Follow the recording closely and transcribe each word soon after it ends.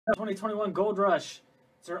2021 Gold Rush.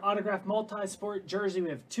 It's our autographed multi-sport jersey. We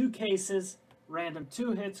have 2 cases, random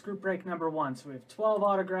 2 hits, group break number 1. So we have 12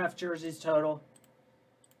 autographed jerseys total.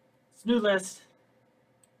 It's new list.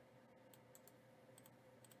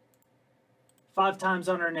 5 times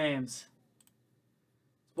on our names.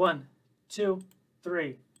 1, 2,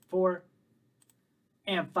 3, 4,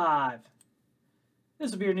 and 5.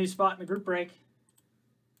 This will be your new spot in the group break.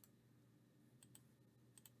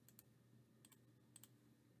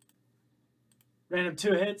 Random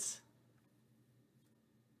 2 hits.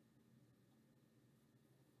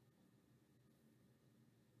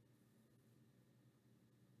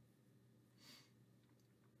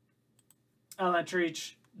 I'll enter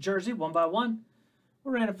each jersey 1 by 1.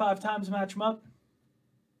 We'll random 5 times, match them up.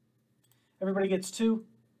 Everybody gets 2.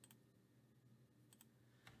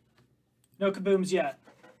 No kabooms yet.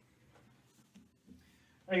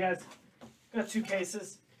 All right, guys. Got 2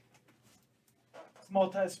 cases. It's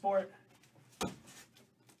multi-sport.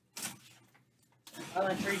 I'll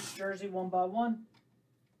enter each jersey 1 by 1.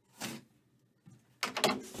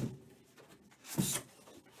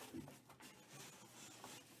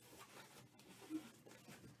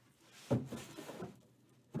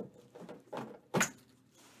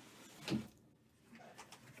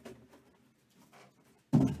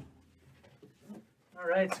 All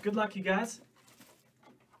right, so good luck, you guys.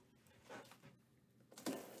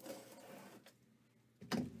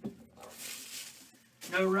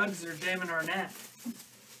 No rugs or damming our net.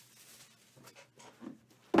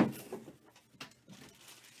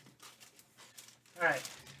 All right,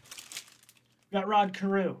 got Rod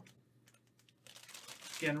Carew.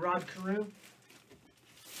 Again, Rod Carew.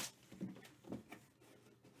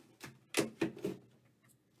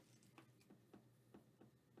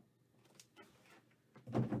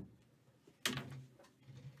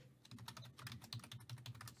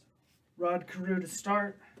 Rod Carew to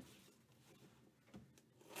start.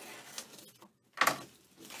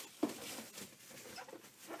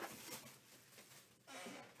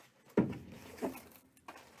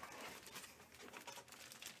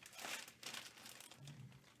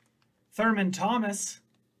 Thurman Thomas.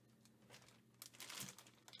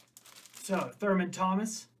 So, Thurman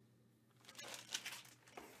Thomas.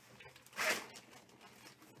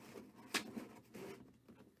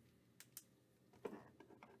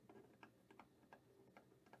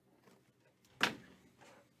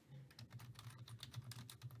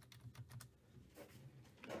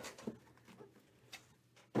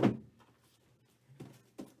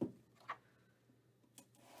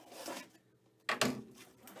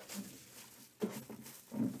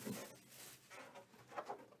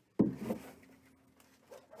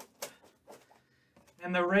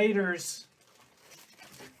 And the Raiders,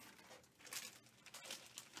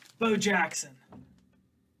 Bo Jackson.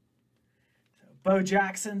 So Bo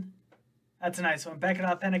Jackson, that's a nice one. Beckett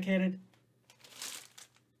authenticated.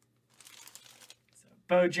 So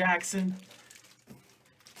Bo Jackson.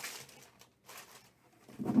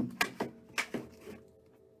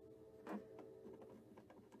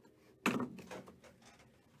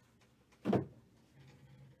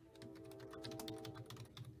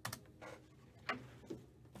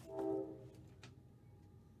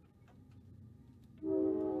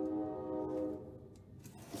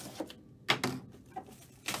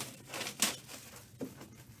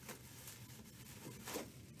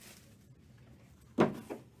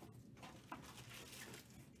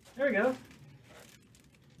 There we go.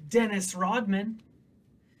 Dennis Rodman.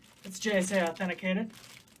 It's JSA authenticated.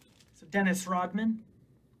 So Dennis Rodman.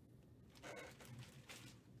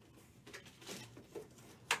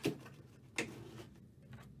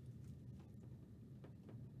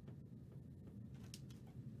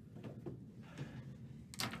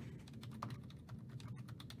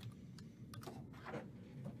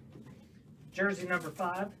 Jersey number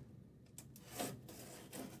 5.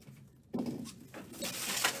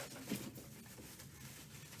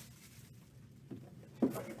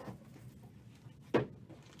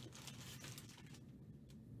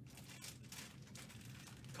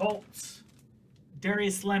 Colts,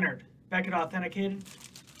 Darius Leonard, Beckett authenticated.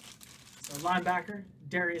 So linebacker,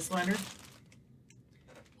 Darius Leonard.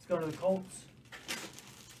 Let's go to the Colts.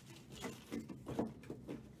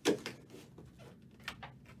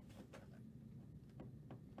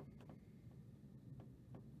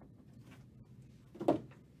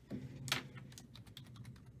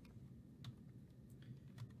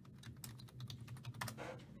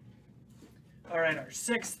 All right, our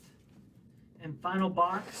 6th and final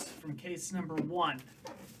box from case number 1.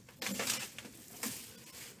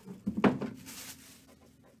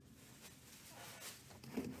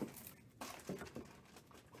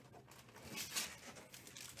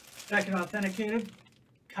 Second authenticated,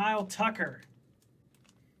 Kyle Tucker.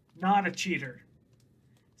 Not a cheater.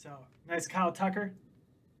 So, nice Kyle Tucker.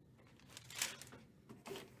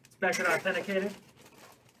 Second authenticated.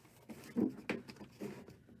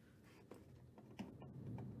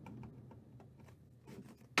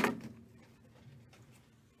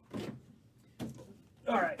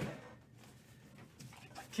 All right.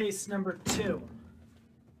 Case number 2.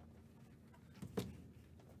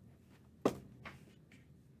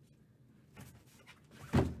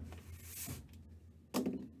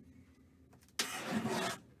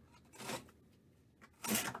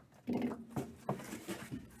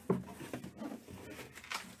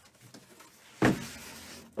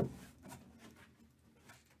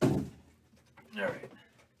 All right.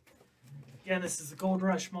 Again, this is the Gold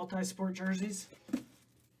Rush multi-sport jerseys.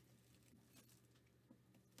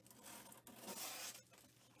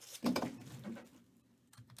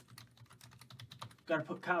 Got to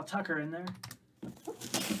put Kyle Tucker in there.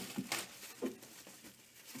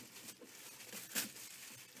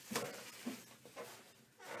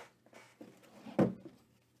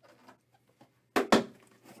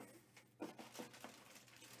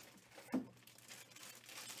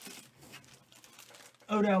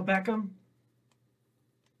 Odell Beckham.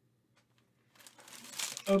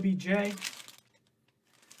 OBJ.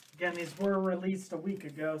 Again, these were released a week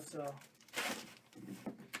ago, so.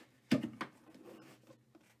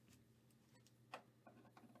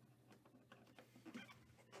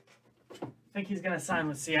 I think he's going to sign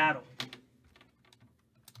with Seattle.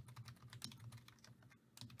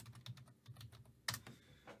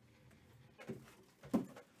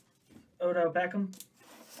 Odell Beckham.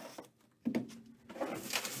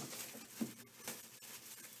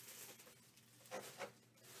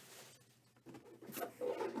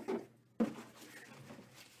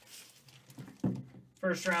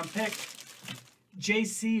 First round pick,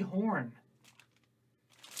 J.C. Horn.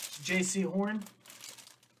 J.C. Horn,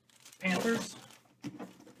 Panthers.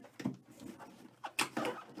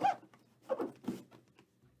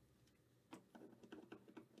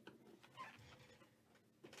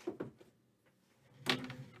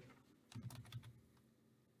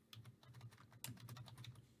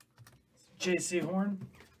 J.C. Horn.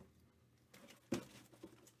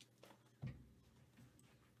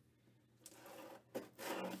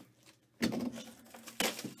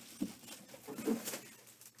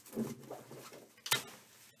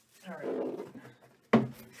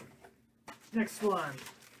 Next one.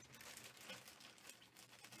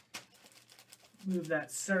 Move that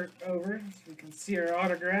cert over so we can see our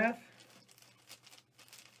autograph.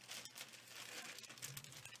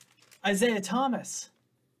 Isaiah Thomas.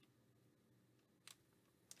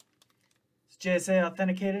 It's JSA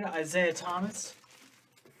authenticated. Isaiah Thomas.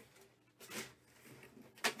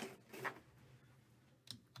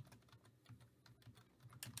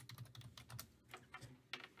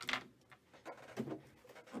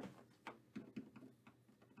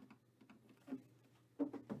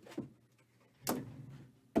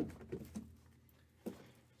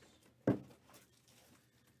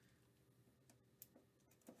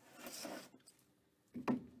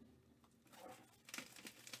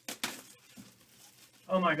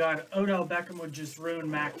 Oh my God, Odell Beckham would just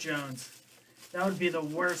ruin Mac Jones. That would be the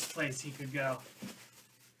worst place he could go.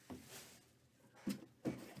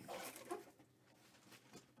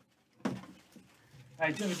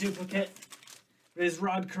 Alright, do a duplicate. It is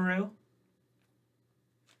Rod Carew.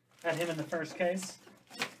 Had him in the first case.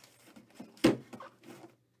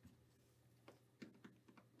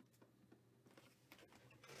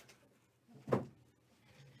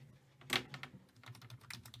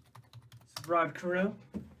 Rod Carew. All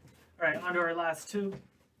right, on to our last two.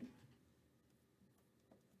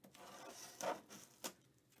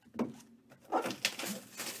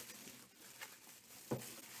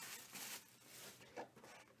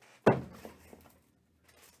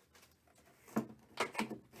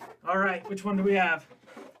 All right, which one do we have?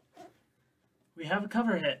 We have a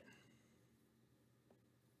cover hit.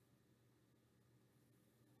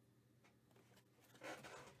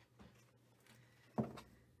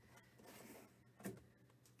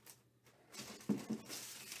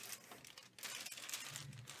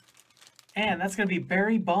 And that's going to be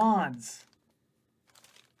Barry Bonds.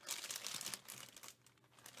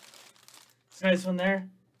 It's a nice one there.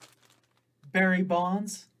 Barry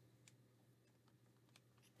Bonds.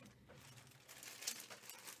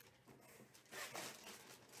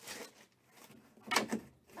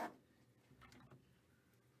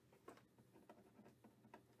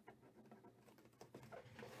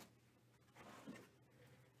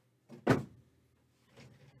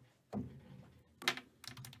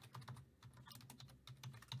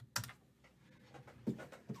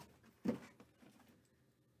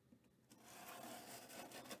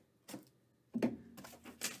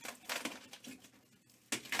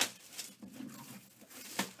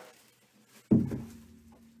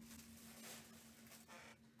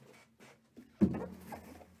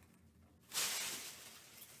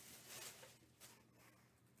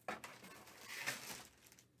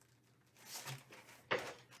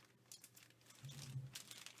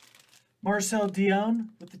 Marcel Dion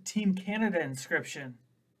with the Team Canada inscription.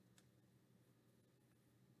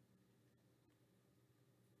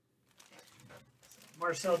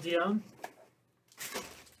 Marcel Dion.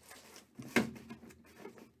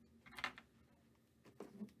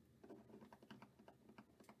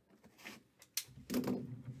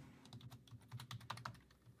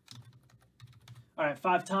 All right,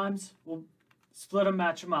 5 times. We'll split them,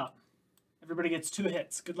 match them up. Everybody gets 2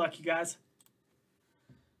 hits. Good luck, you guys.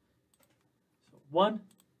 So 1,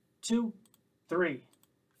 2, 3,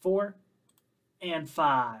 4, and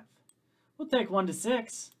 5. We'll take 1 to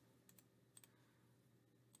 6.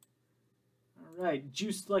 All right,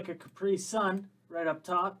 Juiced Like a Capri Sun right up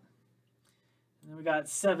top. And then we got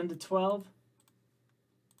 7 to 12.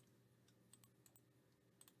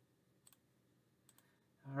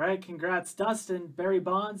 All right, congrats Dustin, Barry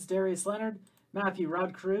Bonds, Darius Leonard, Matthew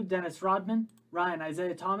Rod Carew, Dennis Rodman, Ryan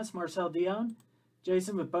Isaiah Thomas, Marcel Dion,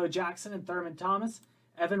 Jason with Bo Jackson and Thurman Thomas,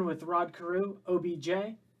 Evan with Rod Carew,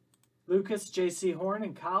 OBJ, Lucas, JC Horn,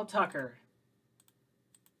 and Kyle Tucker.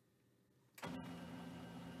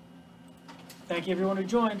 Thank you everyone who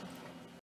joined.